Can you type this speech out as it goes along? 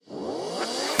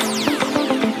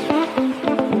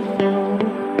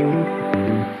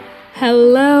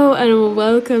Hello and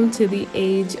welcome to the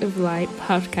Age of Light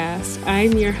podcast.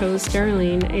 I'm your host,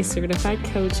 Darlene, a certified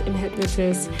coach and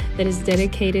hypnotist that is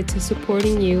dedicated to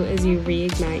supporting you as you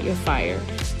reignite your fire.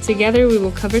 Together, we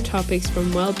will cover topics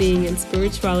from well-being and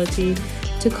spirituality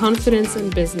to confidence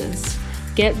and business.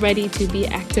 Get ready to be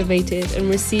activated and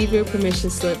receive your permission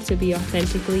slip to be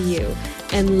authentically you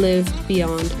and live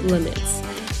beyond limits.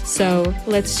 So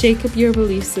let's shake up your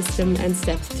belief system and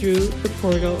step through the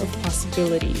portal of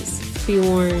possibilities. Be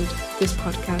warned, this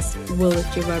podcast will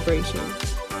lift your vibration.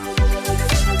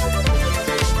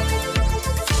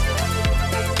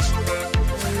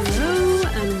 Hello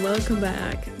and welcome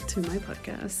back to my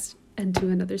podcast and to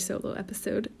another solo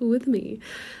episode with me.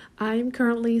 I'm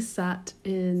currently sat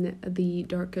in the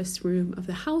darkest room of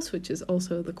the house, which is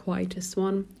also the quietest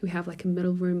one. We have like a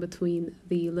middle room between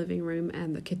the living room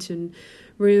and the kitchen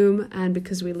room, and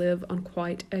because we live on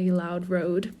quite a loud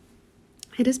road,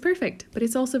 it is perfect, but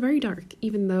it's also very dark,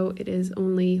 even though it is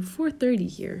only 4:30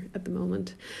 here at the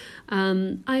moment.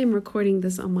 I am recording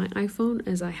this on my iPhone,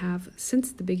 as I have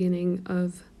since the beginning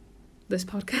of this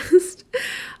podcast.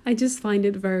 I just find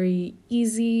it very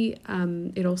easy.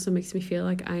 It also makes me feel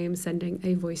like I am sending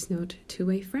a voice note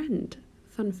to a friend.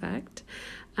 Fun fact.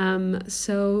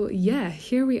 So yeah,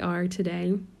 here we are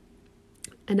today,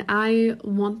 and I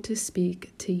want to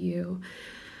speak to you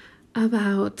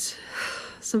about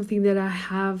something that I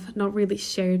have not really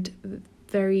shared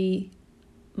very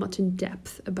much in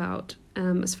depth about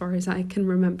as far as I can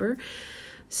remember.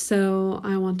 So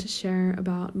I want to share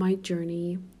about my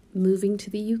journey moving to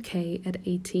the UK at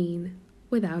 18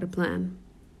 without a plan.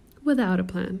 Without a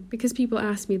plan. Because people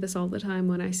ask me this all the time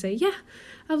when I say, yeah,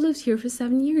 I've lived here for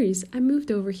 7 years. I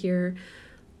moved over here,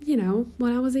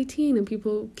 when I was 18, and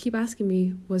people keep asking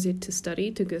me, was it to study,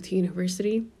 to go to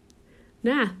university?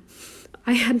 Nah.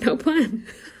 I had no plan.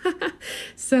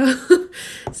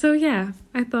 So yeah,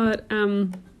 I thought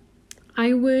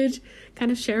I would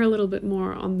kind of share a little bit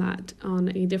more on that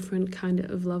on a different kind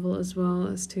of level, as well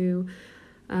as to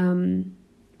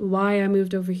why I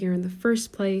moved over here in the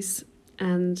first place.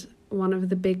 And one of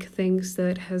the big things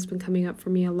that has been coming up for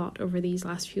me a lot over these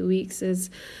last few weeks is,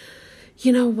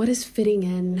 what is fitting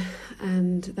in?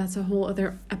 And that's a whole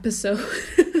other episode.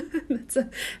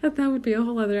 That would be a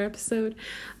whole other episode.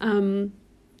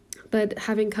 But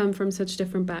having come from such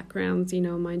different backgrounds,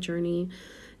 my journey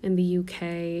in the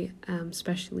UK,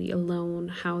 especially alone,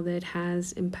 how that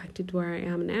has impacted where I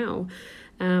am now.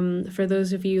 For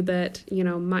those of you that,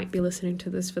 might be listening to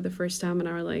this for the first time and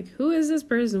are like, who is this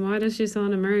person? Why does she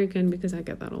sound American? Because I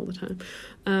get that all the time.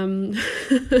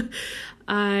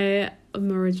 I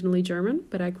am originally German,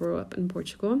 but I grew up in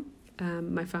Portugal.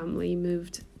 My family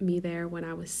moved me there when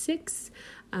I was 6.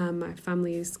 My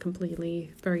family is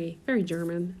completely very, very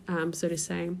German, so to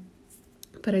say.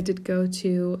 But I did go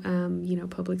to,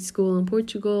 public school in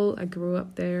Portugal. I grew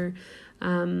up there.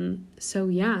 So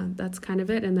yeah, that's kind of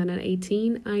it. And then at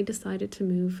 18, I decided to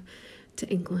move to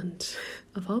England.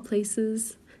 Of all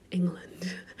places,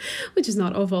 England. Which is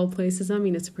not of all places. I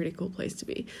mean, it's a pretty cool place to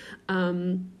be.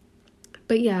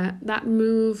 But yeah, that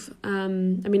move,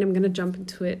 I'm going to jump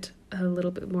into it a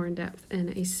little bit more in depth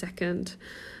in a second.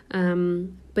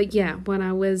 But yeah, when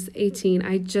I was 18,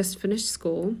 I just finished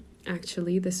school.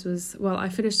 Actually, I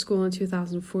finished school in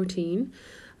 2014.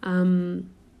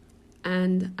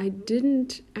 And I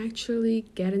didn't actually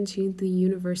get into the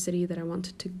university that I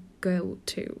wanted to go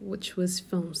to, which was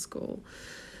film school.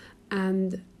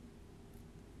 And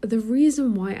the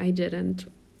reason why I didn't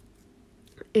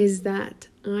is that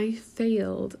I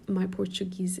failed my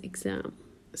Portuguese exam.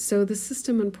 So the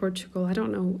system in Portugal, I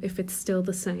don't know if it's still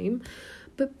the same,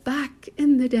 but back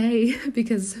in the day,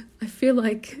 because I feel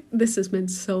like this has been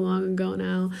so long ago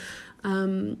now,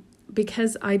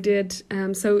 because I did,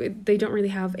 so they don't really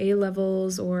have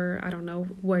A-levels, or I don't know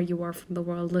where you are from the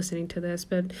world listening to this,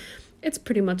 but it's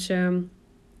pretty much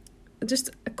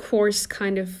just a course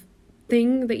kind of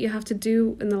thing that you have to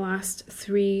do in the last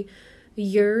 3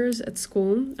 years at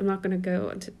school. I'm not going to go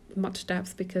into much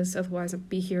depth because otherwise I'd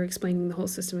be here explaining the whole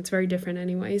system. It's very different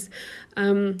anyways.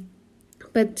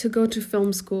 But to go to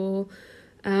film school,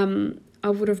 I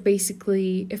would have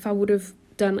basically, if I would have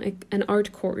done an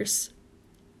art course,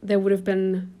 there would have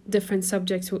been different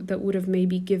subjects that would have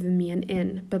maybe given me an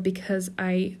in. But because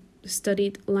I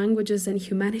studied languages and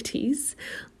humanities,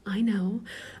 I know,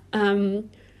 all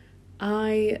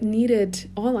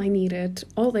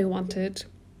they wanted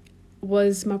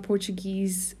was my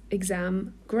Portuguese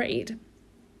exam grade.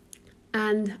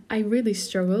 And I really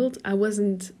struggled. I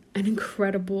wasn't an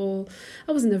incredible,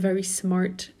 I wasn't a very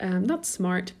smart, not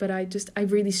smart, but I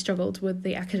really struggled with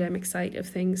the academic side of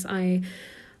things.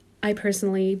 I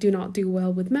personally do not do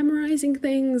well with memorizing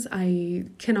things. I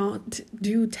cannot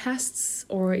do tests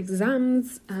or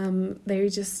exams.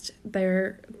 They've just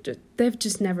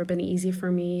never been easy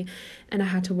for me, and I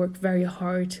had to work very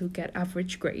hard to get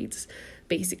average grades,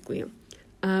 basically.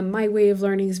 My way of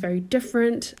learning is very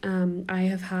different. I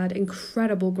have had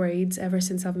incredible grades ever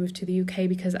since I've moved to the UK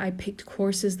because I picked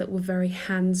courses that were very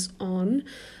hands-on.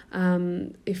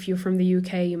 If you're from the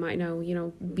UK, you might know,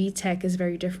 BTEC is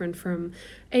very different from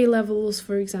A-levels,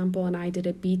 for example, and I did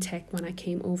a BTEC when I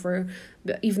came over.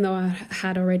 But even though I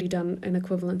had already done an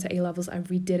equivalent to A-levels, I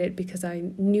redid it because I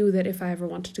knew that if I ever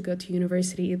wanted to go to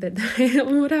university that I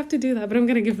would have to do that, but I'm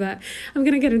going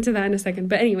to get into that in a second.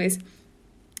 But anyways,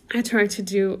 I tried to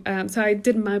do, so I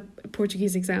did my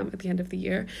Portuguese exam at the end of the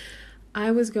year.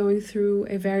 I was going through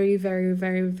a very, very,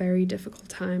 very, very difficult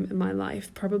time in my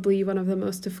life. Probably one of the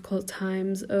most difficult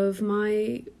times of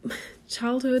my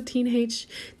childhood,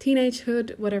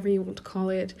 teenagehood, whatever you want to call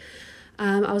it.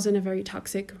 I was in a very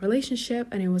toxic relationship,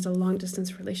 and it was a long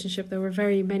distance relationship. There were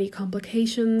very many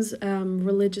complications,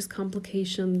 religious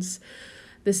complications.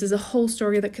 This is a whole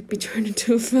story that could be turned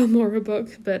into a film or a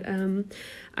book, but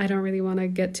I don't really want to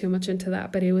get too much into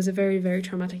that. But it was a very, very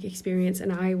traumatic experience,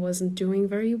 and I wasn't doing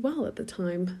very well at the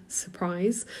time.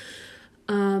 Surprise.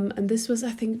 And this was, I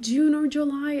think, June or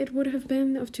July it would have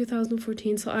been of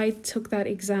 2014. So I took that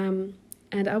exam,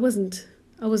 and I wasn't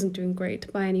doing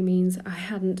great by any means. I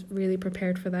hadn't really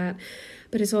prepared for that.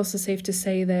 But it's also safe to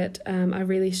say that I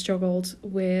really struggled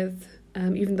with,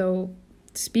 even though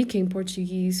speaking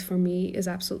Portuguese for me is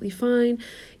absolutely fine.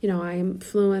 I'm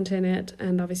fluent in it,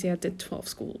 and obviously I did 12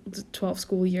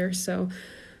 school years, so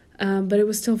but it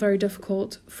was still very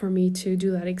difficult for me to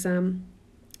do that exam.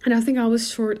 And I think I was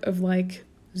short of like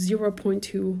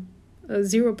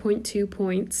 0.2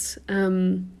 points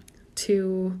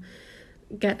to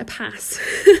get a pass.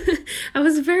 I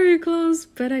was very close,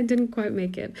 but I didn't quite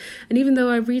make it. And even though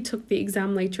I retook the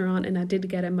exam later on and I did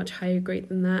get a much higher grade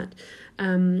than that,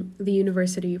 the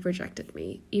university rejected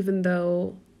me, even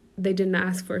though they didn't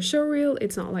ask for a showreel.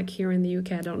 It's not like here in the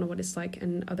UK. I don't know what it's like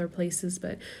in other places,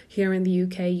 but here in the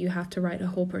UK, you have to write a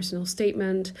whole personal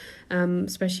statement,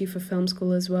 especially for film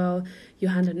school as well. You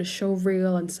hand in a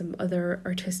showreel and some other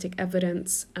artistic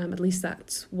evidence. At least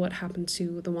that's what happened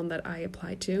to the one that I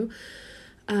applied to.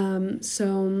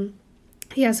 So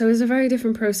it was a very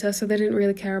different process. So they didn't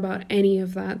really care about any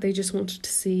of that. They just wanted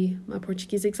to see my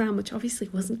Portuguese exam, which obviously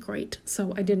wasn't great.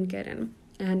 So I didn't get in,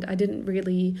 and I didn't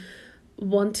really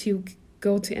want to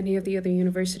go to any of the other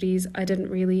universities. I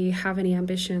didn't really have any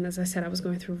ambition. As I said, I was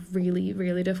going through a really,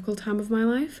 really difficult time of my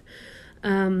life.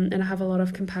 And I have a lot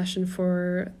of compassion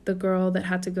for the girl that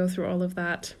had to go through all of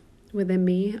that within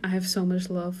me. I have so much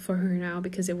love for her now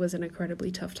because it was an incredibly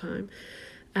tough time.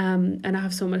 And I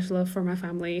have so much love for my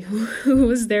family who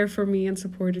was there for me and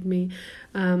supported me.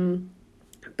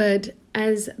 But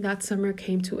as that summer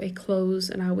came to a close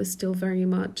and I was still very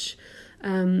much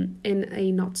in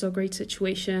a not so great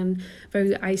situation,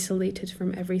 very isolated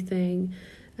from everything,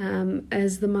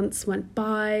 as the months went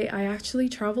by, I actually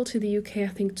traveled to the UK, I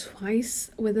think twice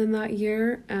within that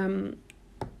year. And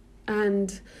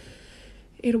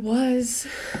it was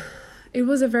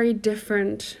a very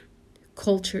different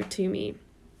culture to me.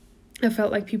 I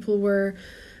felt like people were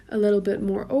a little bit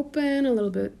more open, a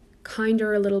little bit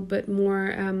kinder, a little bit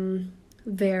more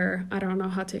there. I don't know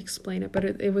how to explain it, but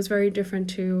it was very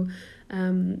different to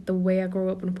the way I grew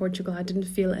up in Portugal. I didn't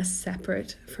feel as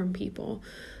separate from people.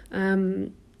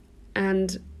 And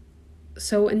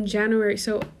so in January,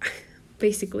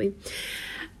 basically,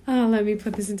 let me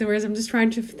put this into words. I'm just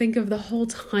trying to think of the whole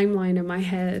timeline in my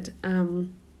head,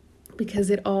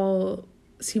 because it all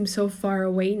seems so far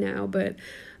away now, but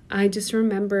I just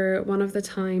remember one of the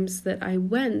times that I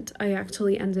went, I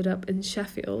actually ended up in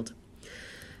Sheffield.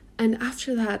 And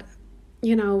after that,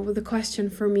 the question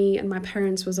for me and my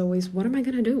parents was always, what am I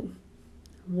going to do?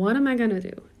 What am I going to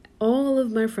do? All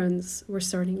of my friends were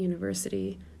starting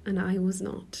university and I was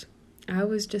not. I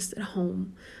was just at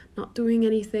home, not doing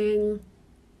anything.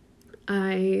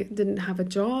 I didn't have a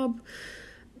job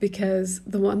because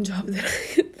the one job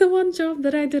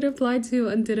that I did apply to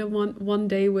and did it one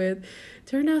day with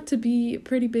turned out to be a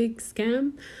pretty big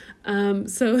scam.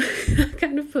 So that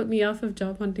kind of put me off of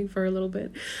job hunting for a little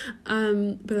bit.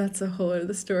 But that's a whole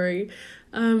other story.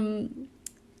 So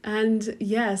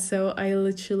I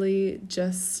literally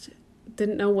just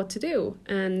didn't know what to do.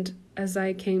 And as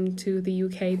I came to the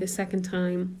UK the second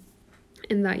time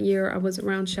in that year, I was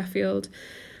around Sheffield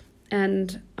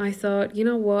and I thought,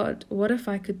 what if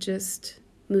I could just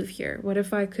move here? What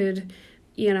if I could,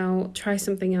 try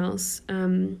something else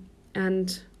and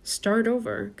start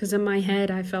over? Because in my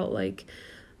head, I felt like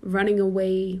running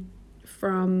away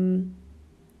from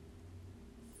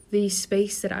the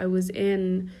space that I was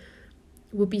in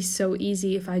would be so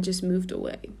easy if I just moved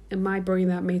away. In my brain,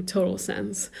 that made total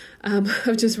sense.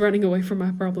 Of just running away from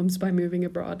my problems by moving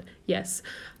abroad. Yes.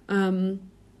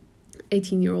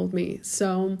 18-year-old me.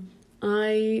 So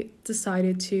I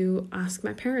decided to ask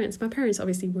my parents. My parents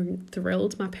obviously weren't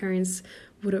thrilled. My parents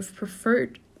would have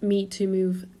preferred me to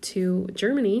move to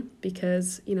Germany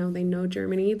because, they know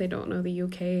Germany. They don't know the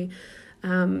UK.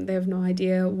 They have no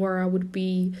idea where I would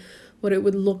be, what it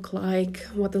would look like,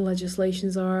 what the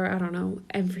legislations are. I don't know,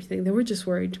 everything. They were just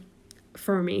worried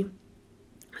for me.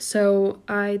 So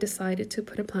I decided to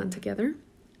put a plan together.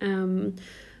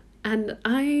 And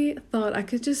I thought I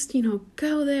could just,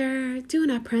 go there, do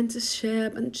an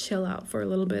apprenticeship and chill out for a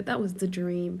little bit. That was the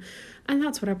dream. And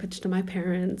that's what I pitched to my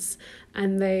parents.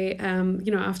 And they,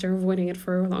 after avoiding it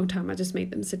for a long time, I just made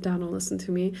them sit down and listen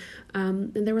to me.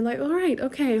 And they were like, all right,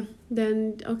 okay,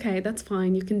 that's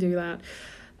fine. You can do that.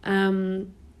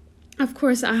 Of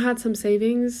course, I had some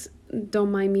savings.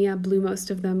 Don't mind me, I blew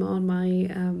most of them on my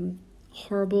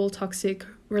horrible, toxic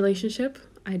relationship.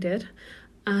 I did.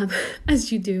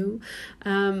 As you do.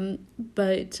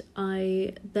 But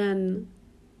I then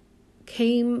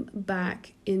came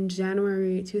back in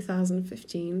January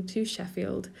 2015 to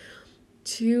Sheffield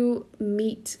to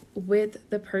meet with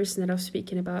the person that I was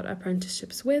speaking about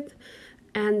apprenticeships with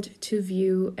and to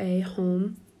view a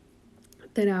home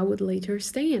that I would later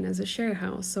stay in as a share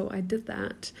house. So I did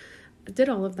that. I did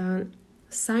all of that,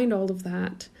 signed all of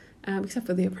that, except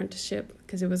for the apprenticeship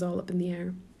because it was all up in the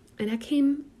air. And I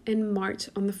came in March,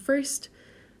 on the 1st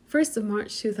of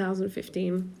March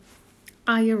 2015,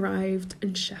 I arrived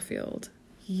in Sheffield.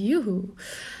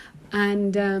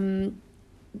 And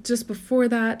just before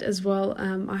that as well,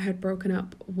 I had broken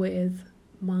up with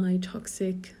my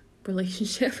toxic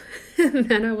relationship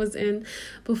that I was in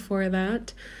before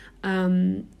that,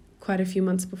 quite a few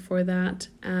months before that.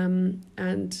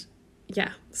 And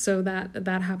yeah, so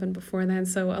that happened before then.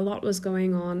 So a lot was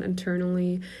going on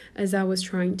internally as I was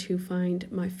trying to find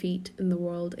my feet in the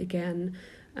world again.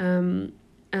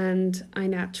 And I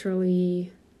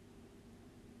naturally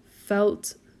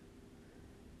felt,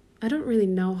 I don't really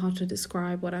know how to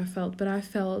describe what I felt, but I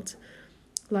felt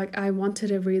like I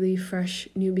wanted a really fresh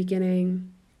new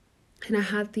beginning. And I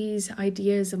had these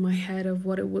ideas in my head of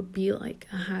what it would be like.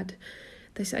 I had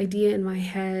this idea in my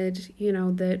head,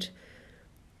 that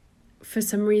for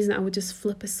some reason I would just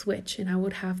flip a switch and I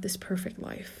would have this perfect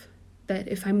life. That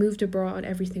if I moved abroad,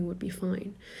 everything would be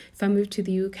fine. If I moved to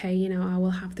the UK, I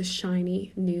will have this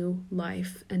shiny new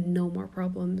life and no more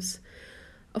problems.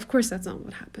 Of course, that's not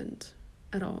what happened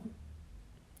at all.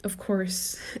 Of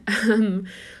course, I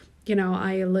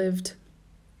lived,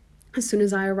 as soon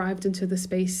as I arrived into the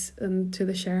space and to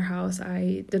the share house,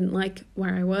 I didn't like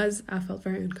where I was. I felt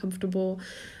very uncomfortable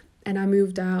and I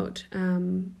moved out.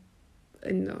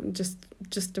 In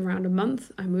just around a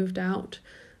month, I moved out.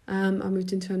 I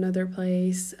moved into another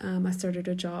place. I started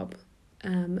a job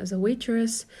as a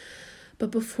waitress.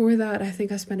 But before that, I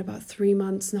think I spent about 3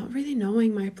 months not really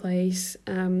knowing my place,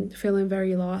 feeling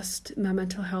very lost. My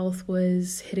mental health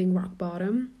was hitting rock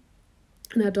bottom.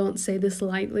 And I don't say this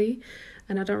lightly,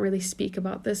 and I don't really speak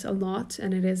about this a lot,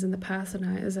 and it is in the past.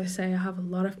 And as I say, I have a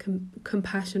lot of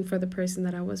compassion for the person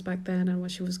that I was back then and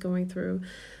what she was going through.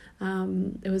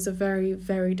 It was a very,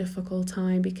 very difficult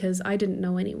time because I didn't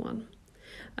know anyone.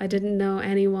 I didn't know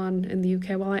anyone in the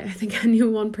UK. Well, I think I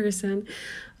knew one person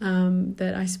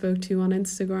that I spoke to on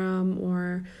Instagram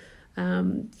or,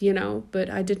 but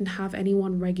I didn't have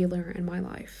anyone regular in my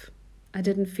life. I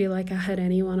didn't feel like I had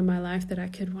anyone in my life that I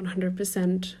could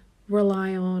 100%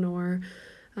 rely on or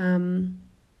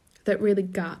that really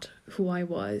got who I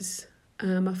was.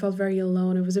 I felt very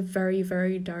alone. It was a very,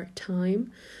 very dark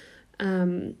time.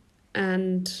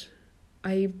 And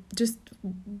I just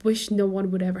wish no one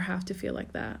would ever have to feel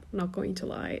like that. I'm not going to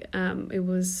lie. It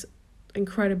was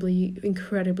incredibly,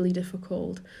 incredibly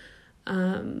difficult,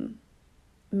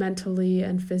 mentally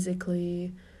and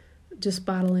physically, just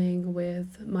battling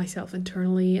with myself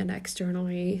internally and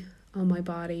externally on my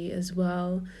body as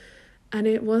well. And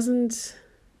it wasn't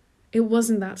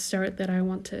that start that I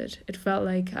wanted. It felt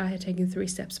like I had taken 3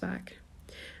 steps back.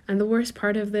 And the worst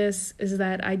part of this is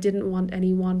that I didn't want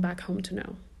anyone back home to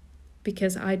know,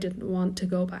 because I didn't want to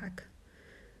go back.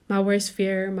 My worst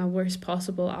fear, my worst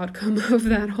possible outcome of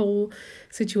that whole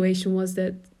situation was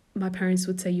that my parents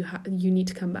would say, you need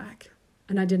to come back.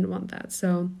 And I didn't want that.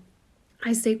 So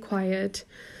I stayed quiet,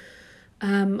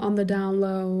 on the down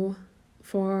low,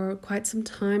 for quite some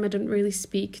time. I didn't really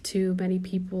speak to many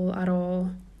people at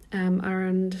all.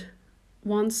 And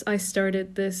once I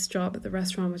started this job at the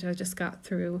restaurant, which I just got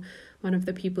through one of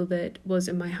the people that was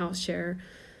in my house share,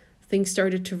 things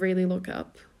started to really look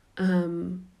up,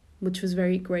 which was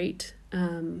very great.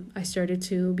 I started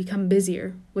to become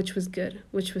busier, which was good,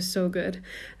 which was so good.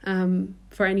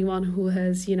 For anyone who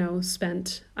has,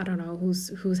 spent, I don't know,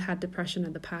 who's had depression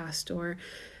in the past or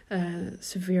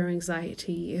severe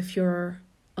anxiety, if you're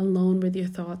alone with your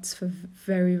thoughts for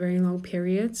very, very long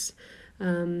periods,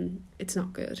 it's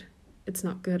not good. It's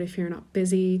not good if you're not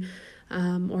busy,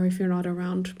 or if you're not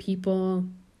around people.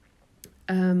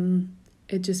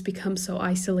 It just becomes so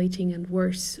isolating and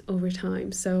worse over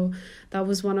time. So that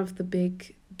was one of the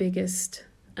biggest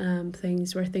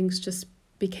things where things just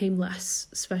became less,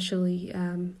 especially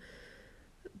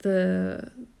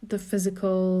the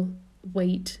physical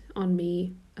weight on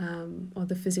me, or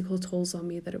the physical tolls on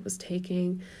me that it was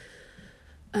taking.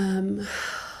 It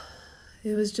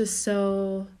was just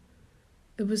so,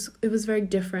 it was very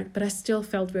different, but I still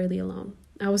felt really alone.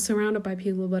 I was surrounded by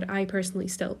people, but I personally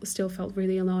still felt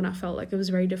really alone. I felt like it was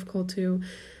very difficult to,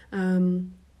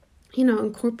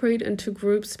 incorporate into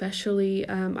groups, especially,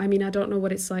 I don't know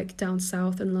what it's like down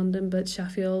south in London, but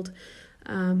Sheffield,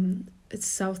 it's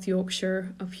South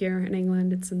Yorkshire up here in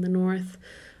England, it's in the north.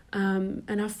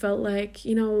 And I felt like,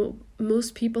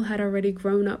 most people had already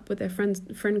grown up with their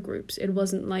friend groups. It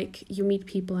wasn't like you meet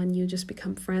people and you just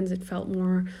become friends. It felt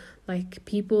more like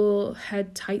people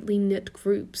had tightly knit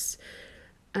groups.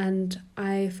 And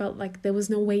I felt like there was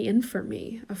no way in for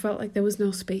me. I felt like there was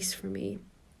no space for me.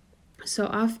 So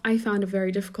I found it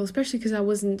very difficult, especially because I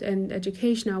wasn't in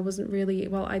education. I wasn't really,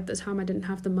 at the time I didn't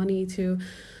have the money to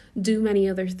do many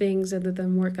other things other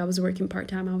than work. I was working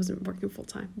part-time. I wasn't working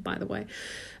full-time, by the way.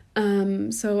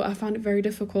 So I found it very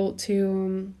difficult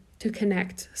to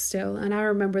connect still. And I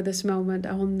remember this moment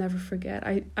I will never forget.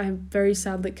 I very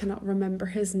sadly cannot remember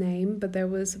his name, but there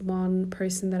was one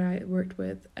person that I worked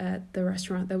with at the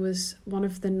restaurant that was one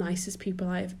of the nicest people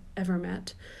I've ever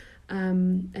met.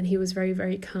 And he was very,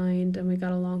 very kind, and we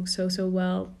got along so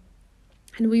well.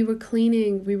 And we were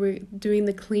doing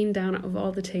the clean down of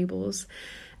all the tables,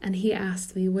 and he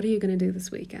asked me, "What are you going to do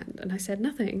this weekend?" And I said,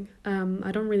 "Nothing.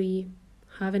 I don't really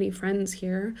have any friends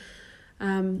here."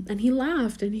 And he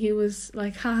laughed, and he was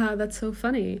like, "Haha, that's so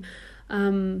funny,"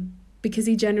 because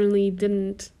he genuinely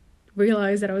didn't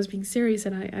realize that I was being serious.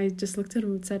 And I just looked at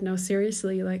him and said, "No,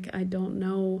 seriously, like, I don't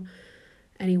know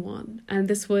anyone." And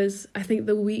this was, I think,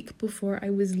 the week before I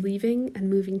was leaving and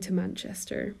moving to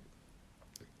Manchester.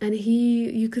 And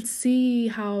you could see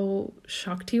how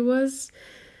shocked he was,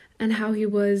 and how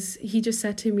he just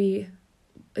said to me,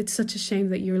 "It's such a shame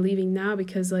that you're leaving now,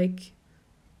 because like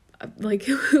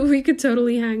we could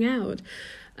totally hang out."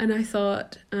 And I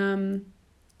thought,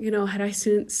 had I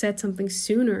said something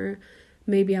sooner,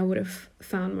 maybe I would have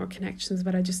found more connections,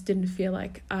 but I just didn't feel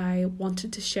like I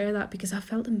wanted to share that because I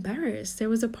felt embarrassed. There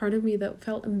was a part of me that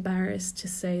felt embarrassed to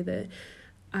say that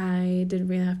I didn't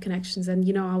really have connections. And,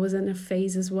 I was in a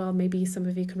phase as well, maybe some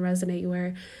of you can resonate,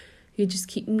 where you just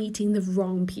keep meeting the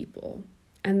wrong people.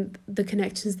 And the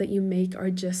connections that you make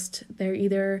they're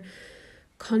either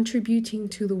contributing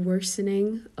to the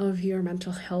worsening of your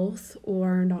mental health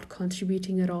or not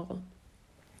contributing at all.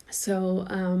 So,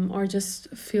 or just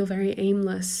feel very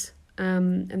aimless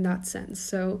in that sense.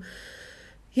 So,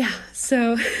 yeah,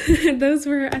 so those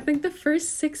were, I think, the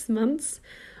first 6 months,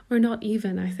 or not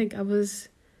even. I think I was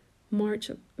March,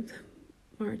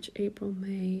 April,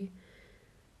 May.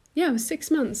 Yeah, it was 6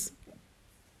 months.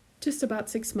 Just about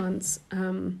 6 months.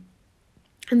 And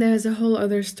there's a whole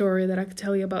other story that I could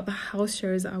tell you about the house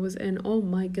shares I was in. Oh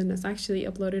my goodness, I actually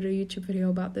uploaded a YouTube video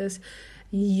about this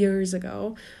years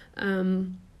ago.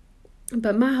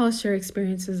 But my house share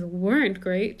experiences weren't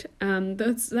great.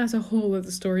 That's a whole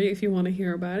other story if you want to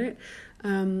hear about it.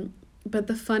 But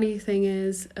the funny thing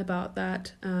is about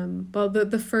that,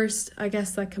 the first, I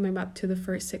guess, like coming back to the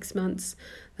first 6 months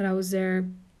that I was there,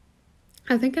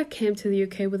 I think I came to the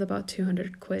UK with about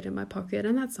 200 quid in my pocket,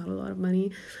 and that's not a lot of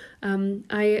money.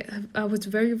 I was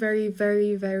very, very,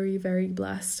 very, very, very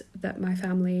blessed that my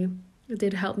family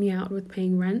did help me out with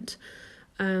paying rent.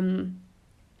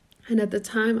 And at the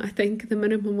time, I think the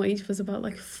minimum wage was about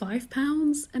like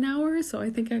 £5 an hour. So I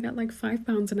think I got like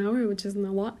 £5 an hour, which isn't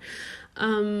a lot.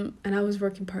 And I was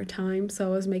working part-time, so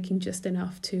I was making just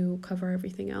enough to cover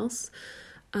everything else.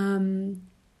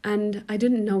 And I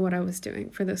didn't know what I was doing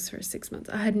for those first 6 months.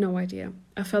 I had no idea.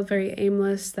 I felt very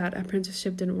aimless. That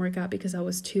apprenticeship didn't work out because I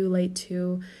was too late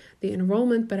to the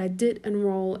enrollment, but I did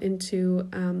enroll into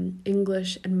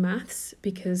English and maths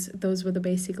because those were the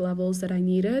basic levels that I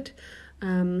needed.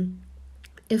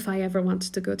 if I ever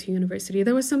wanted to go to university.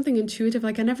 There was something intuitive,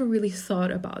 like I never really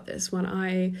thought about this when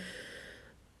I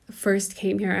first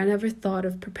came here. I never thought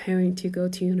of preparing to go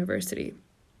to university.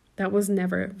 That was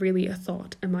never really a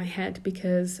thought in my head,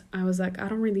 because I was like, I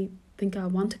don't really think I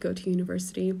want to go to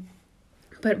university.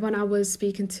 But when I was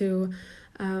speaking to,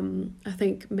 I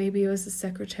think maybe it was the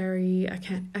secretary,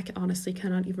 I honestly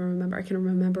cannot even remember. I can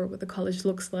remember what the college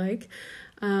looks like.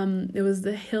 It was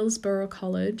the Hillsborough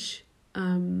College.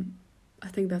 I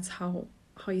think that's how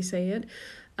you say it.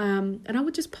 And I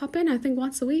would just pop in, I think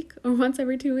once a week or once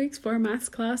every 2 weeks for a maths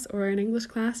class or an English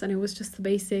class. And it was just the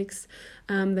basics.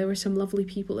 There were some lovely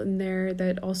people in there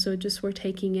that also just were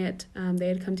taking it. They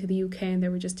had come to the UK and they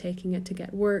were just taking it to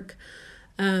get work.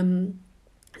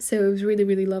 So it was really,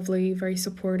 really lovely, very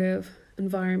supportive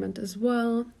environment as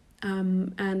well.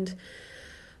 And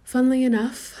funnily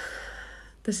enough,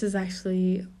 this is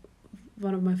actually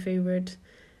one of my favorite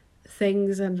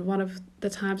things, and one of the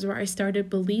times where I started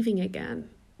believing again,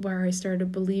 where I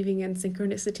started believing in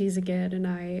synchronicities again, and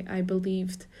I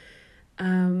believed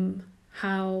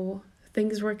how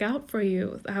things work out for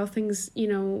you, how things,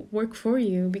 work for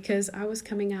you, because I was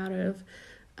coming out of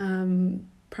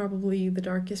probably the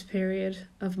darkest period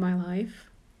of my life,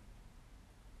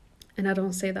 and I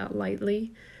don't say that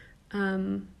lightly,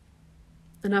 and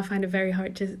I find it very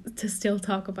hard to still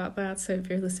talk about that. So if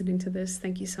you're listening to this,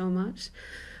 thank you so much.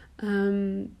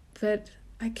 But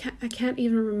I can't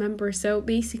even remember. So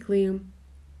basically,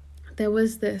 there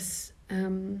was this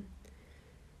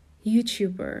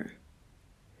YouTuber.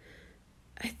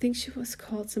 I think she was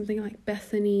called something like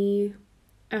Bethany.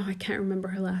 Oh, I can't remember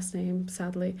her last name,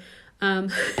 sadly.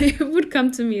 It would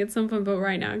come to me at some point, but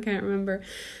right now I can't remember.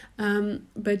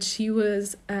 But she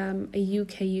was a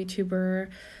UK YouTuber.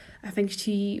 I think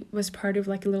she was part of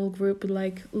like a little group with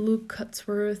like Luke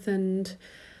Cutsworth and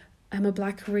Emma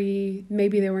Blackery.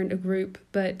 Maybe they weren't a group,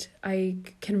 but I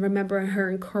can remember her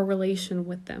in correlation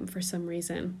with them for some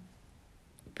reason.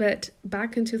 But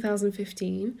back in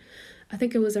 2015, I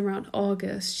think it was around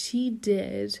August, she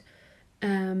did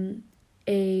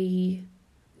a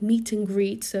meet and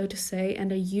greet, so to say,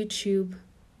 and a YouTube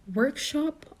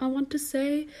workshop, I want to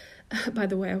say. By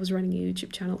the way, I was running a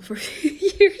YouTube channel for a few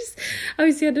years.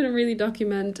 Obviously, I didn't really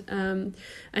document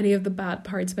any of the bad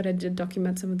parts, but I did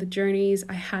document some of the journeys.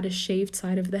 I had a shaved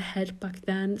side of the head back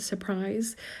then,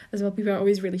 surprise, as well. People are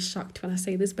always really shocked when I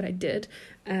say this, but I did.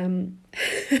 I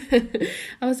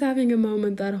was having a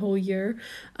moment that whole year,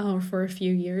 or for a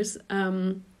few years.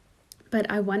 But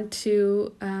I went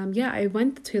to, I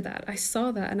went to that. I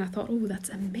saw that and I thought, oh, that's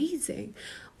amazing.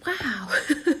 Wow.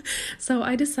 So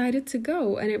I decided to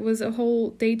go, and it was a whole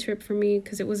day trip for me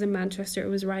because it was in Manchester. It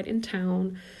was right in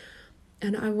town.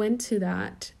 And I went to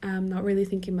that, not really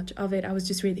thinking much of it. I was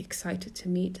just really excited to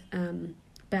meet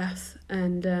Beth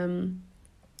and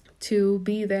to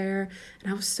be there.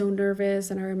 And I was so nervous.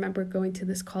 And I remember going to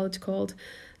this college called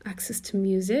Access to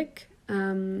Music.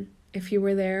 If you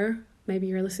were there, maybe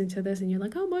you're listening to this and you're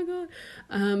like, oh my God.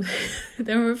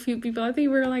 There were a few people. I think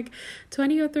we were like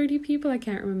 20 or 30 people. I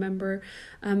can't remember.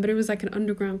 But it was like an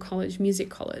underground college, music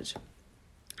college.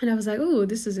 And I was like, oh,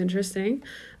 this is interesting.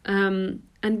 And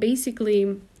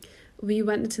basically, we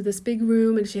went into this big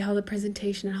room and she held a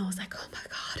presentation and I was like, oh my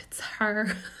God, it's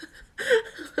her.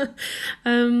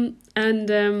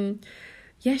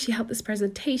 She held this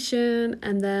presentation,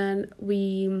 and then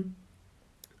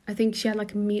I think she had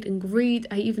like a meet and greet.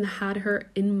 I even had her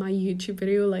in my YouTube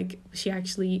video. Like, she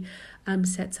actually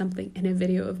said something in a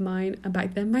video of mine.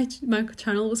 Back then my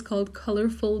channel was called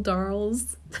Colorful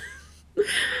Darls.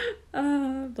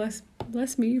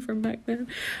 Bless me from back then.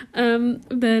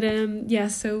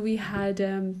 So we had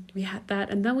that,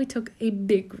 and then we took a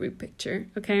big group picture,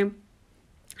 okay?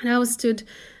 And I was stood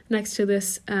next to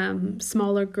this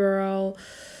smaller girl,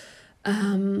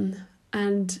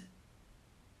 and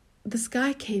this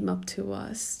guy came up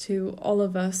to all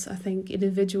of us, I think,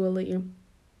 individually. And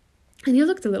he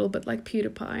looked a little bit like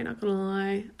PewDiePie, not gonna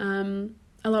lie.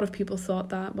 A lot of people thought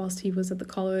that whilst he was at the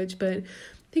college, but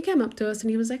he came up to us and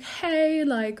he was like, hey,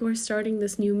 like, we're starting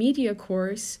this new media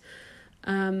course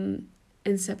in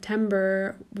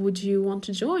September. Would you want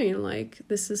to join? Like,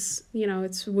 this is,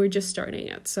 we're just starting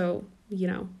it. So,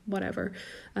 whatever.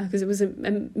 Because it was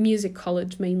a music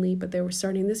college mainly, but they were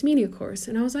starting this media course.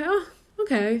 And I was like, oh,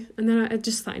 okay. And then I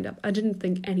just signed up. I didn't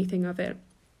think anything of it.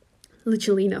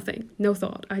 Literally nothing. No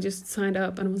thought. I just signed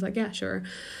up and I was like, yeah, sure.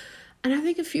 And I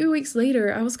think a few weeks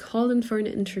later, I was called in for an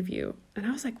interview. And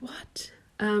I was like, what?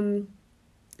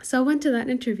 So I went to that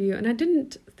interview and I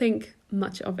didn't think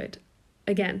much of it.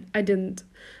 Again, I didn't.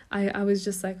 I was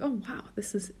just like, oh, wow,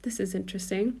 this is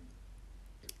interesting.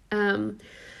 And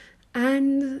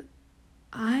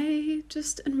I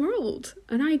just enrolled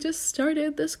and I just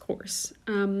started this course.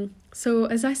 So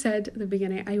as I said at the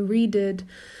beginning, I redid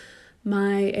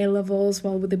my A-levels,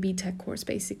 with the BTEC course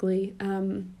basically.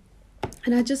 And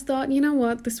I just thought, you know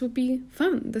what, this would be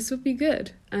fun. This would be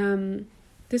good.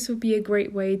 This would be a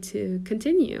great way to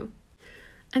continue.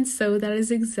 And so that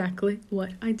is exactly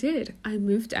what I did. I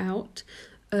moved out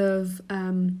of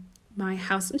my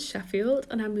house in Sheffield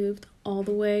and I moved all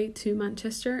the way to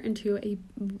Manchester into a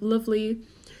lovely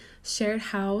shared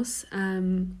house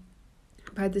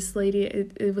by this lady.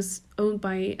 It was owned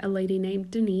by a lady named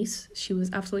Denise. She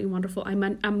was absolutely wonderful. I'm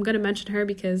going to mention her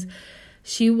because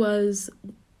she was,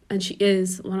 and she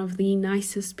is, one of the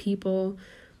nicest people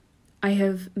I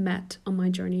have met on my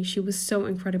journey. She was so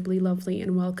incredibly lovely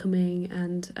and welcoming,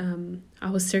 and I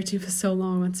was searching for so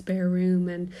long on spare room,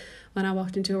 and when I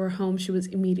walked into her home, she was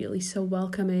immediately so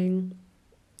welcoming.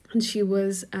 And she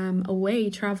was away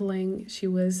traveling. She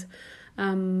was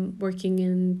working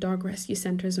in dog rescue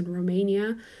centers in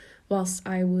Romania, whilst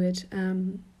I would,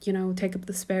 take up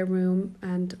the spare room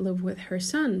and live with her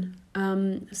son.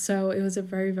 So it was a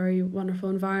very, very wonderful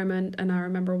environment. And I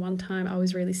remember one time I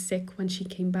was really sick when she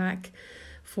came back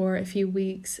for a few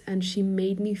weeks and she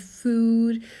made me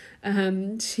food.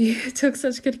 She took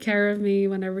such good care of me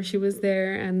whenever she was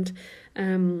there. And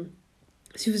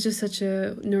she was just such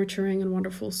a nurturing and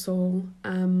wonderful soul.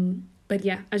 But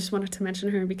yeah, I just wanted to mention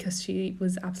her because she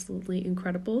was absolutely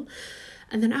incredible.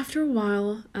 And then after a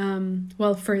while,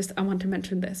 first I want to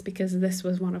mention this because this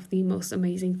was one of the most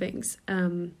amazing things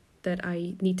that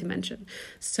I need to mention.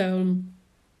 So,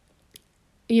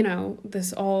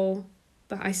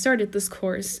 I started this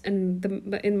course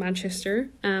in Manchester.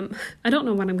 I don't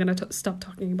know when I'm going to stop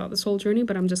talking about this whole journey,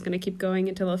 but I'm just going to keep going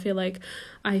until I feel like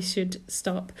I should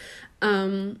stop.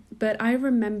 But I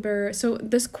remember, so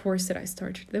this course that I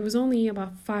started, there was only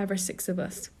about 5 or 6 of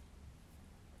us.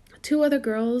 2 other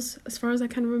girls, as far as I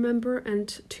can remember,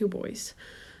 and 2 boys.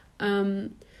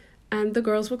 And the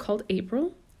girls were called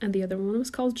April, and the other one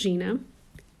was called Gina.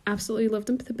 Absolutely loved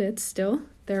them to bits still.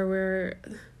 There were,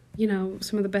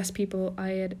 some of the best people I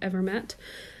had ever met.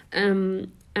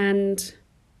 And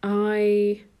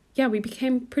we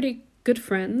became pretty good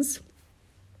friends,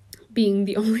 being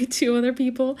the only 2 other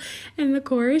people in the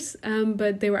course.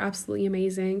 But they were absolutely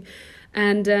amazing.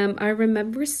 And I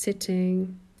remember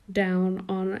sitting down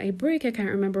on a break. I can't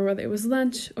remember whether it was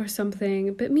lunch or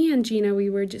something, but me and Gina, we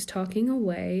were just talking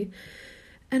away,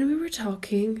 and we were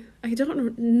talking. I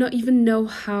don't even know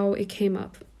how it came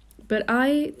up, but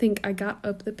I think I got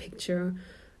up the picture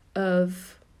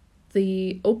of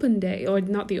the open day, or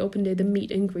not the open day, the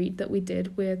meet and greet that we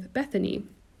did with Bethany.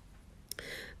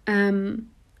 And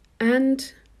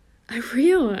I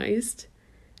realized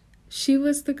she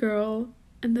was the girl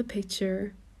in the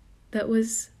picture that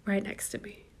was right next to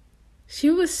me. She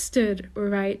was stood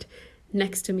right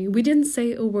next to me. We didn't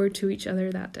say a word to each other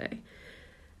that day.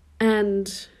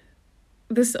 And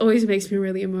this always makes me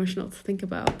really emotional to think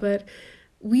about, but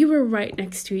we were right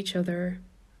next to each other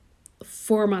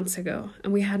 4 months ago,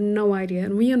 and we had no idea.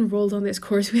 And we enrolled on this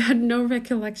course. We had no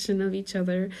recollection of each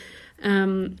other.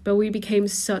 But we became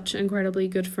such incredibly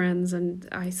good friends, and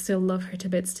I still love her to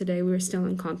bits today. We were still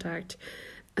in contact.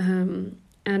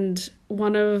 And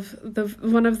one of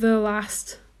the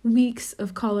last weeks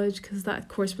of college, because that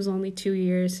course was only 2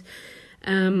 years,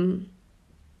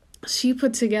 she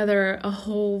put together a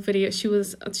whole video.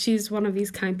 She's one of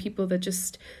these kind people that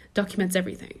just documents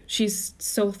everything. She's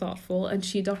so thoughtful, and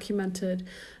she documented,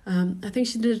 I think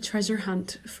she did a treasure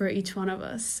hunt for each one of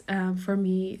us, for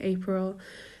me, April,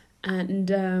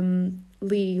 and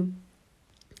Lee,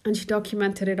 and she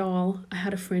documented it all. I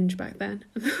had a fringe back then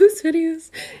of those videos.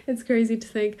 It's crazy to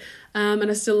think, and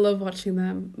I still love watching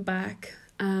them back.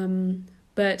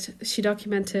 But she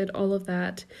documented all of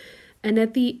that. And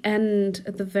at the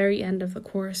very end of the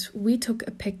course, we took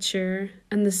a picture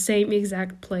in the same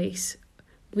exact place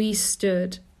we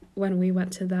stood when we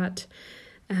went to that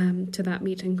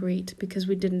meet and greet, because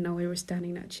we didn't know we were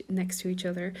standing next to each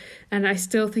other. And I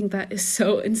still think that is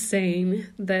so insane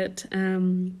that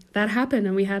that happened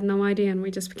and we had no idea, and we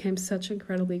just became such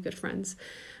incredibly good friends.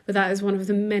 But that is one of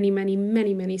the many, many,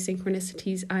 many, many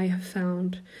synchronicities I have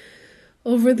found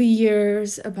over the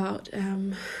years about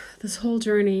this whole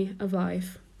journey of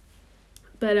life.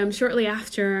 But shortly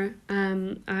after,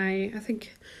 I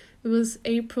think it was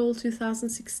April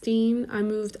 2016, I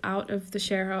moved out of the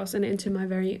share house and into my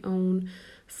very own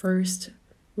first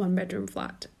 1-bedroom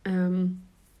flat,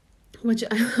 which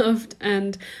I loved.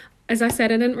 And as I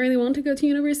said, I didn't really want to go to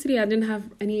university. I didn't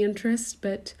have any interest,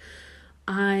 but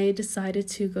I decided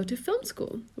to go to film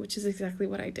school, which is exactly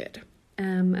what I did.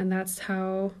 And that's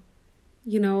how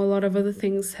a lot of other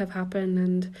things have happened,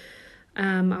 and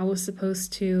I was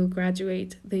supposed to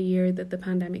graduate the year that the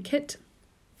pandemic hit.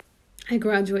 I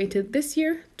graduated this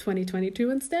year,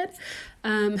 2022 instead.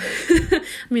 I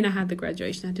had the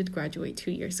graduation. I did graduate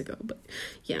 2 years ago, but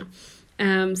yeah.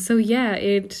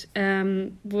 It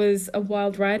was a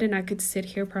wild ride, and I could sit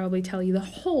here probably tell you the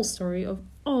whole story of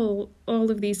all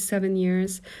of these 7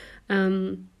 years.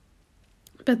 But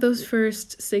those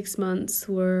first 6 months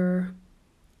were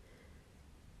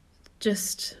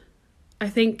just, I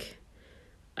think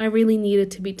I really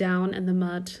needed to be down in the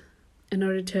mud in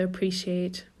order to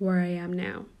appreciate where I am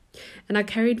now. And I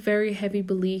carried very heavy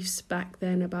beliefs back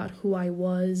then about who I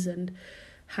was and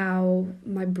how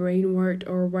my brain worked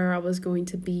or where I was going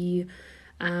to be,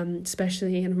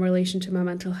 especially in relation to my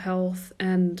mental health.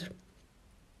 And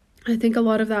I think a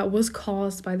lot of that was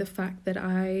caused by the fact that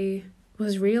I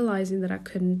was realizing that I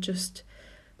couldn't just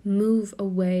move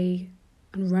away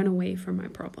and run away from my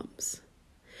problems.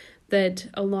 That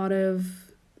a lot of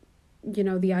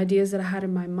the ideas that I had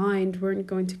in my mind weren't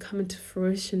going to come into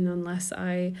fruition unless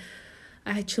I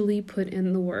actually put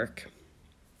in the work.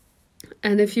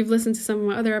 And if you've listened to some of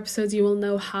my other episodes, you will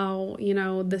know how,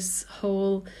 this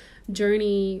whole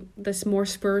journey, this more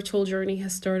spiritual journey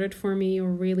has started for me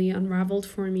or really unraveled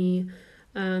for me.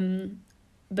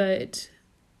 But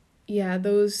yeah,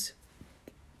 those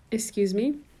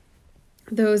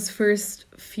first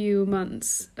few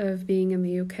months of being in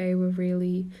the UK were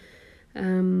really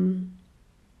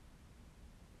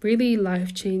really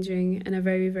life-changing in a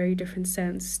very, very different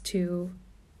sense to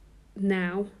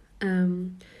now.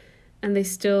 And they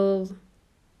still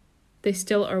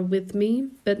are with me,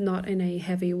 but not in a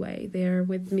heavy way. They're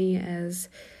with me as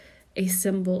a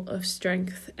symbol of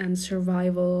strength and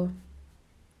survival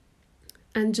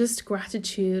and just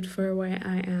gratitude for where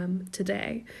I am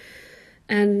today.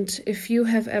 And if you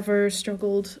have ever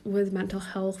struggled with mental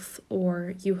health,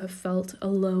 or you have felt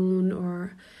alone,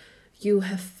 or you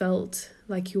have felt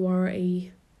like you are a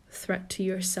threat to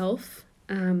yourself,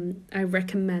 I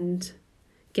recommend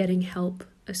getting help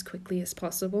as quickly as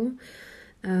possible.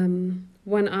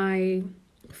 When I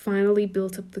finally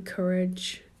built up the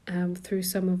courage through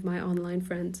some of my online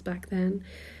friends back then,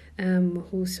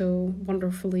 who so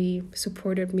wonderfully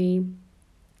supported me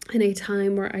in a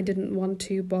time where I didn't want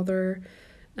to bother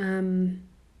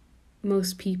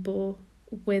most people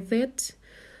with it,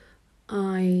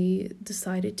 I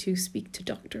decided to speak to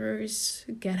doctors,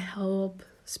 get help,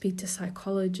 speak to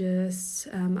psychologists.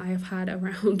 I have had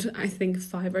around, I think,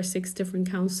 5 or 6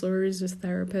 different counselors or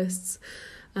therapists.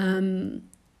 And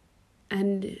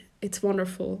it's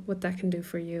wonderful what that can do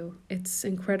for you. It's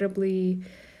incredibly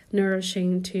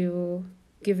nourishing to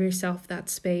give yourself that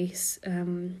space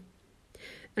and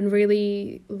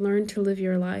really learn to live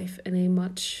your life in a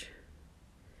much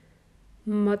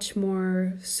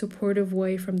more supportive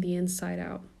way from the inside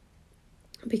out.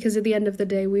 Because at the end of the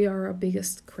day, we are our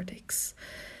biggest critics.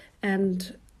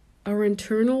 And our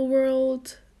internal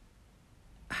world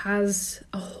has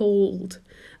a hold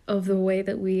of the way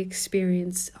that we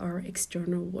experience our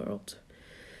external world.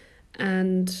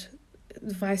 And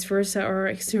vice versa, our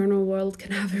external world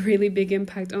can have a really big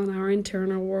impact on our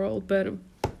internal world. But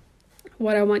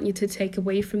what I want you to take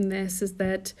away from this is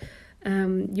that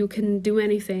you can do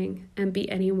anything and be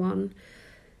anyone,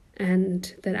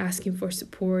 and that asking for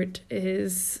support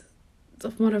is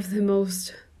one of the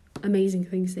most amazing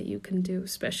things that you can do,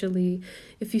 especially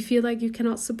if you feel like you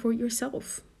cannot support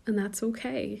yourself, and that's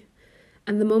okay.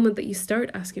 And the moment that you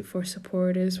start asking for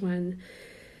support is when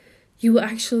you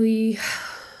actually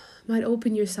might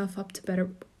open yourself up to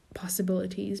better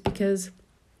possibilities. Because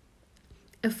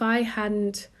if I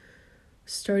hadn't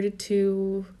started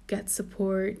to get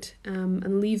support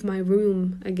and leave my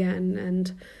room again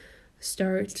and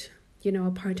start,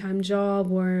 a part-time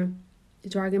job, or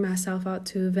dragging myself out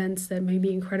to events that made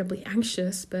me incredibly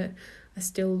anxious, but I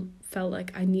still felt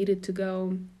like I needed to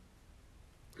go,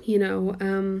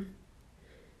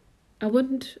 I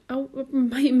wouldn't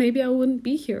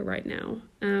be here right now.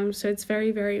 So it's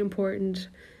very, very important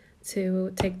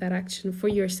to take that action for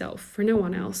yourself, for no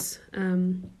one else,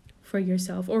 for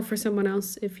yourself or for someone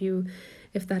else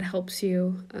if that helps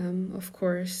you, of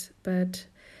course. But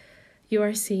you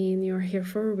are seen, you are here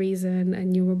for a reason,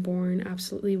 and you were born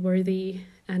absolutely worthy.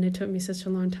 And it took me such a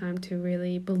long time to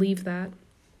really believe that.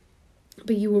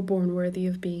 But you were born worthy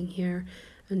of being here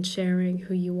and sharing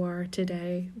who you are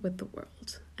today with the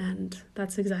world. And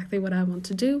that's exactly what I want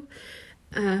to do.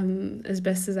 As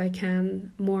best as I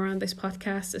can, more on this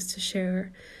podcast is to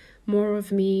share more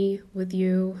of me with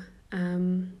you,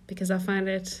 because I find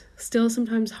it still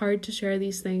sometimes hard to share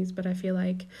these things, but I feel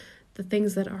like the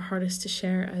things that are hardest to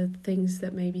share are the things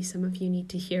that maybe some of you need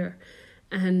to hear.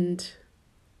 And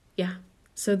yeah,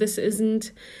 so this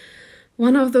isn't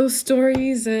one of those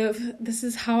stories of this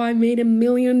is how I made $1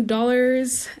 million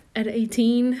at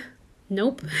 18.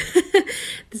 Nope.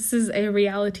 This is a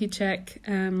reality check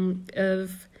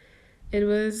of it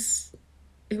was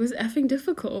effing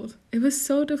difficult. It was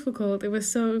so difficult. It was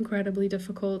so incredibly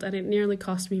difficult, and it nearly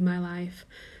cost me my life.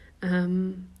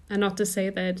 And not to say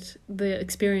that the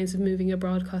experience of moving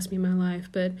abroad cost me my life,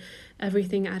 but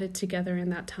everything added together in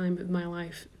that time of my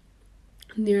life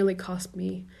nearly cost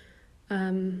me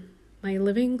my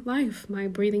living life, my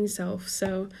breathing self.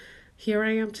 So here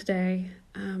I am today,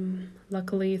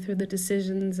 luckily through the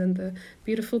decisions and the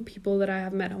beautiful people that I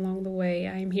have met along the way.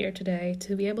 I am here today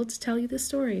to be able to tell you this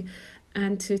story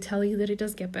and to tell you that it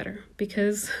does get better,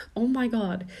 because oh my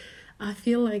god, I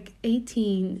feel like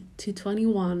 18 to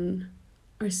 21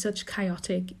 are such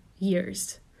chaotic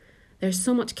years. There's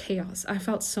so much chaos. I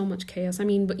felt so much chaos. I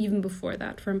mean, but even before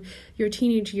that, from your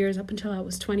teenage years up until I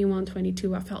was 21,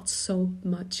 22, I felt so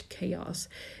much chaos.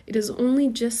 It is only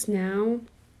just now,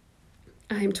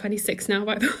 I'm 26 now,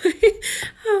 by the way.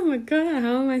 Oh my god,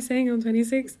 how am I saying I'm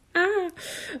 26?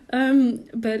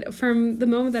 But from the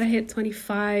moment that I hit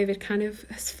 25, it kind of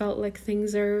has felt like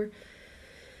things are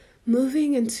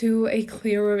moving into a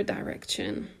clearer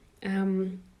direction.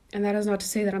 And that is not to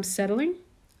say that I'm settling.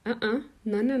 No.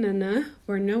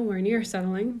 We're nowhere near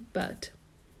settling, but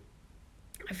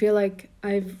I feel like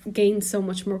I've gained so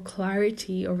much more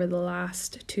clarity over the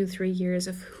last 2-3 years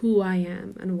of who I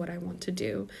am and what I want to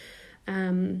do.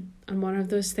 And one of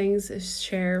those things is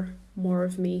share more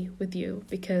of me with you,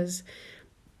 because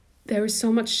there is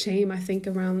so much shame, I think,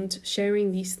 around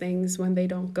sharing these things when they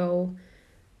don't go,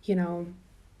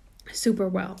 super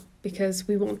well, because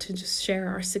we want to just share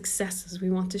our successes. We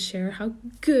want to share how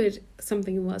good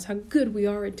something was, how good we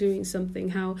are at doing something,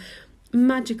 how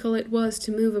magical it was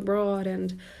to move abroad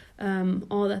and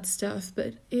all that stuff.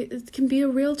 But it can be a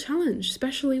real challenge,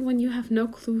 especially when you have no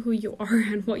clue who you are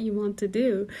and what you want to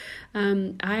do.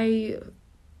 I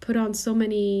put on so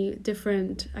many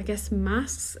different,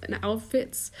 masks and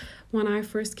outfits when I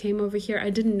first came over here.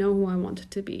 I didn't know who I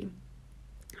wanted to be.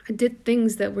 I did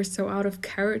things that were so out of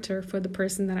character for the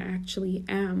person that I actually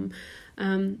am,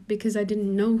 because I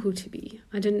didn't know who to be.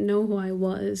 I didn't know who I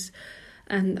was,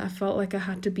 and I felt like I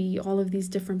had to be all of these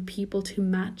different people to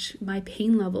match my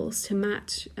pain levels, to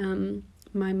match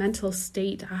my mental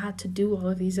state. I had to do all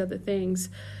of these other things,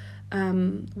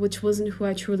 which wasn't who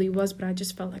I truly was, but I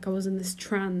just felt like I was in this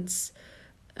trance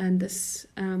and this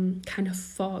kind of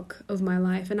fog of my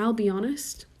life. And I'll be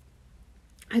honest,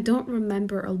 I don't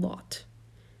remember a lot.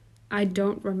 I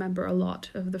don't remember a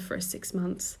lot of the first 6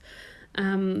 months.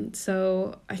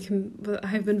 So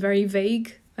I've been very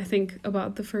vague, I think,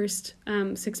 about the first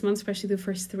 6 months, especially the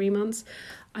first 3 months.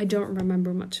 I don't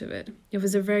remember much of it. It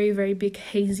was a very, very big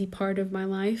hazy part of my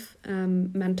life,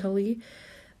 mentally.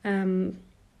 And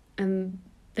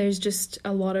there's just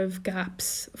a lot of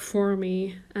gaps for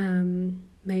me,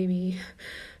 maybe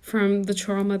from the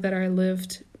trauma that I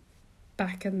lived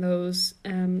back in those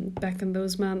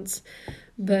months.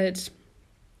 But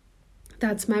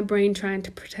that's my brain trying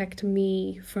to protect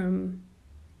me from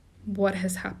what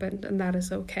has happened, and that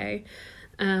is okay.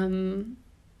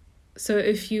 So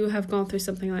if you have gone through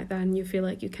something like that and you feel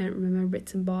like you can't remember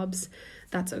bits and bobs,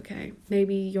 that's okay.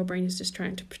 Maybe your brain is just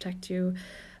trying to protect you.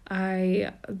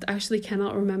 I actually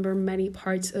cannot remember many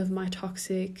parts of my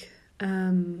toxic,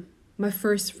 my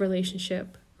first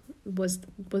relationship was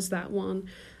that one.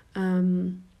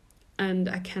 And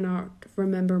I cannot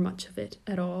remember much of it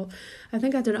at all. I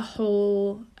think I did a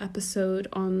whole episode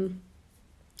on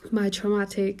my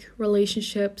traumatic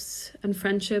relationships and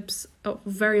friendships a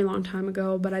very long time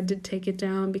ago, but I did take it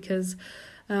down because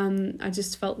I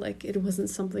just felt like it wasn't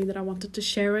something that I wanted to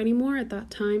share anymore at that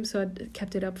time. So I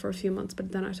kept it up for a few months,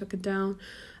 but then I took it down.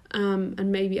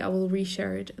 And maybe I will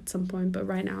reshare it at some point, but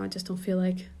right now I just don't feel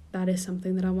like that is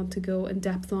something that I want to go in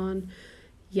depth on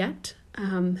yet.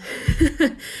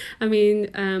 I mean,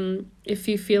 if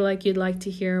you feel like you'd like to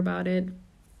hear about it,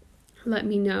 let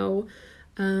me know.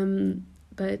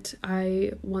 But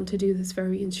I want to do this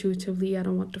very intuitively. I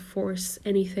don't want to force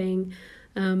anything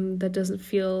that doesn't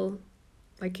feel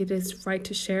like it is right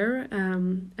to share.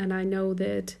 And I know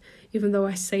that even though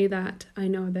I say that, I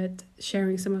know that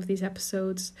sharing some of these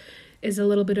episodes is a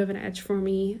little bit of an edge for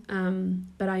me.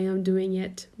 But I am doing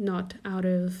it not out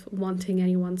of wanting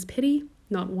anyone's pity,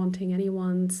 not wanting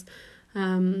anyone's,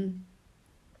 oh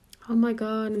my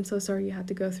god, I'm so sorry you had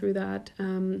to go through that.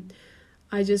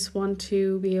 I just want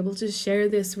to be able to share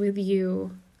this with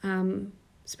you,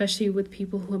 especially with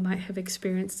people who might have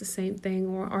experienced the same thing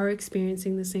or are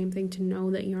experiencing the same thing, to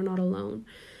know that you're not alone,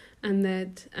 and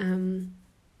that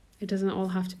it doesn't all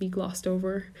have to be glossed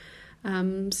over. I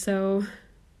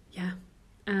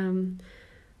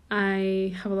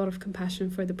have a lot of compassion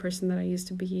for the person that I used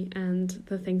to be and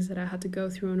the things that I had to go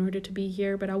through in order to be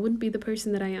here, but I wouldn't be the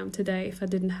person that I am today if I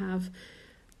didn't have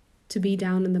to be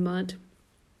down in the mud.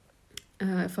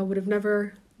 If I would have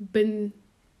never been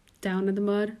down in the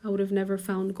mud, I would have never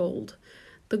found gold.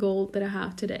 The gold that I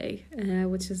have today,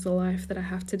 which is the life that I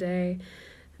have today.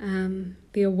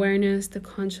 The awareness, the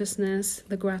consciousness,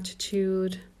 the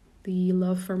gratitude, the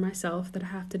love for myself that I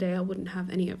have today. I wouldn't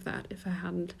have any of that if I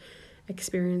hadn't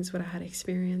experienced what I had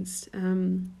experienced.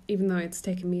 Even though it's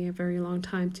taken me a very long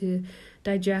time to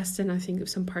digest, and I think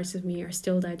some parts of me are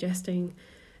still digesting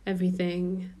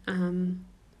everything.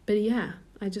 But yeah,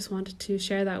 I just wanted to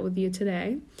share that with you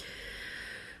today.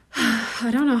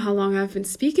 I don't know how long I've been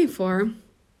speaking for.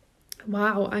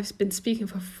 Wow, I've been speaking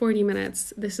for 40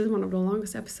 minutes. This is one of the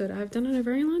longest episodes I've done in a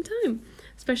very long time,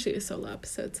 especially a solo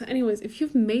episode. So anyways, if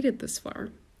you've made it this far,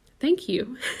 thank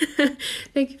you.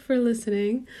 Thank you for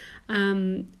listening.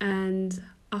 And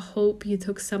I hope you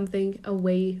took something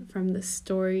away from this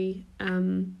story.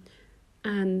 And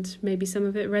maybe some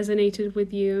of it resonated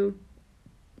with you.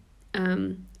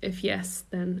 If yes,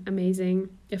 then amazing.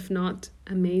 If not,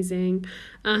 amazing.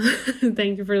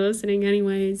 Thank you for listening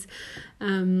anyways.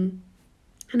 And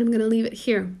I'm going to leave it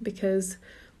here because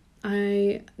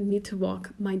I need to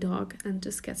walk my dog and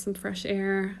just get some fresh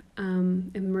air,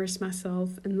 immerse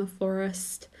myself in the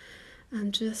forest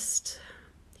and just,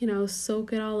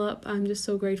 soak it all up. I'm just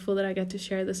so grateful that I get to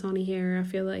share this on here. I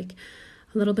feel like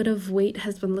a little bit of weight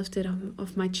has been lifted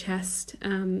off my chest,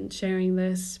 sharing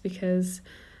this, because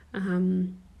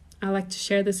I like to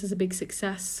share this as a big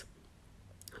success.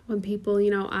 When people,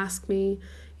 ask me,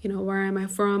 where am I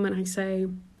from? And I say,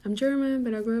 I'm German,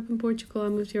 but I grew up in Portugal. I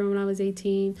moved here when I was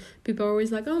 18. People are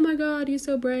always like, oh my God, you're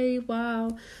so brave.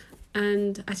 Wow.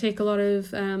 And I take a lot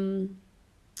of, I'm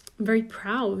very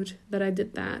proud that I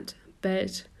did that.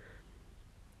 But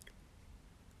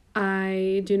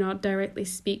I do not directly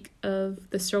speak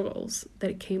of the struggles that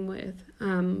it came with.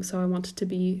 So I wanted to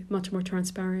be much more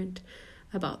transparent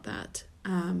about that.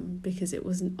 Because it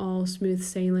wasn't all smooth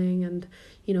sailing and,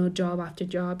 job after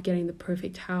job, getting the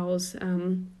perfect house.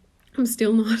 I'm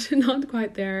still not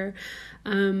quite there.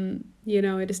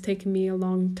 It has taken me a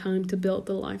long time to build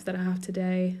the life that I have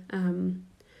today.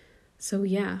 So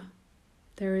yeah,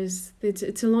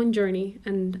 it's a long journey,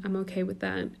 and I'm okay with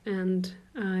that. And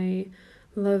I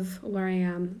love where I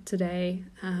am today.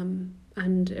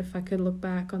 And if I could look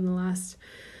back on the last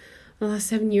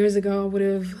 7 years ago,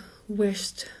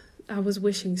 I was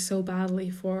wishing so badly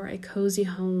for a cozy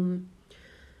home,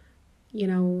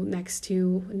 next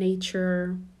to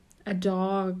nature, a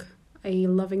dog, a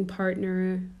loving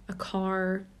partner, a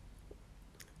car,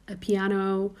 a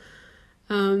piano,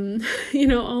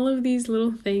 all of these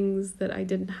little things that I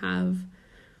didn't have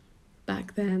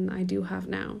back then, I do have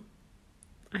now.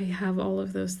 I have all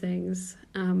of those things.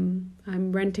 I'm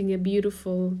renting a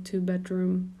beautiful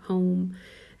 2-bedroom home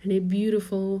in a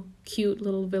beautiful, cute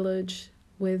little village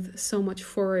with so much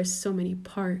forest, so many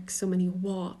parks, so many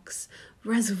walks,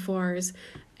 reservoirs,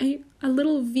 a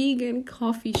little vegan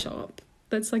coffee shop.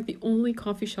 That's like the only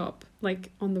coffee shop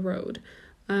on the road.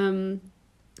 I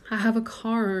have a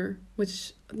car,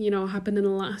 which, happened in the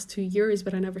last 2 years,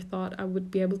 but I never thought I would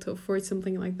be able to afford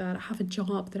something like that. I have a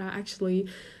job that I actually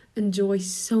enjoy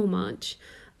so much.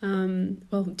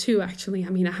 Two actually.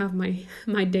 I have my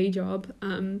day job,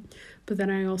 but then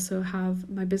I also have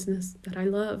my business that I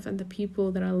love, and the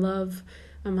people that I love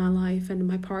in my life, and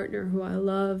my partner who I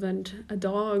love, and a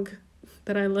dog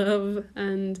that I love.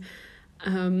 And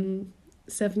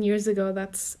 7 years ago,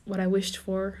 that's what I wished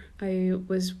for. I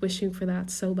was wishing for that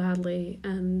so badly,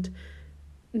 and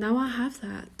now I have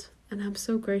that. And I'm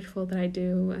so grateful that I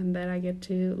do, and that I get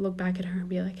to look back at her and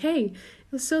be like, hey,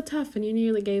 it was so tough and you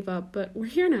nearly gave up, but we're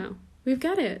here now. We've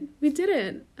got it. We did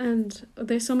it. And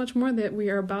there's so much more that we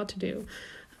are about to do.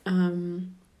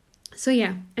 So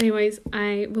yeah, anyways,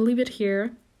 I will leave it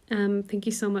here. Thank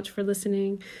you so much for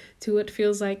listening to what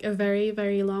feels like a very,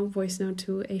 very long voice note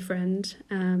to a friend.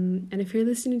 And if you're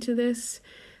listening to this,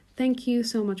 thank you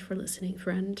so much for listening,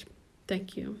 friend.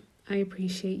 Thank you. I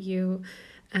appreciate you.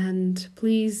 And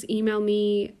please email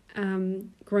me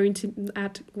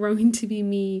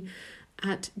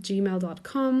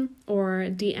growingtobeme@gmail.com, or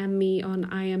DM me on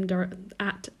I am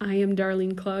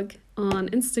Darlene Klug on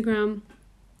Instagram.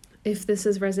 If this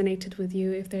has resonated with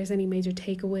you, if there's any major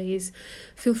takeaways,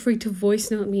 feel free to voice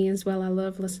note me as well. I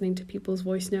love listening to people's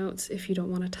voice notes. If you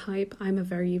don't want to type, I'm a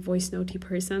very voice notey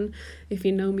person. If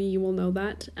you know me, you will know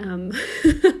that.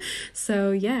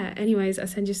 So yeah, anyways, I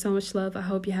send you so much love. I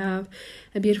hope you have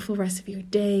a beautiful rest of your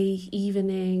day,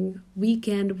 evening,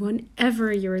 weekend,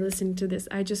 whenever you're listening to this.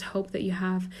 I just hope that you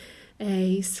have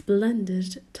a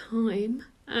splendid time.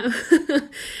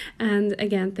 And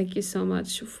again, thank you so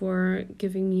much for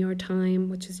giving me your time,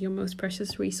 which is your most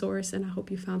precious resource, and I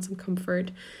hope you found some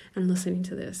comfort in listening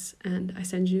to this, and I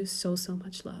send you so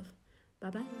much love.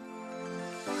 Bye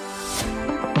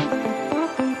bye.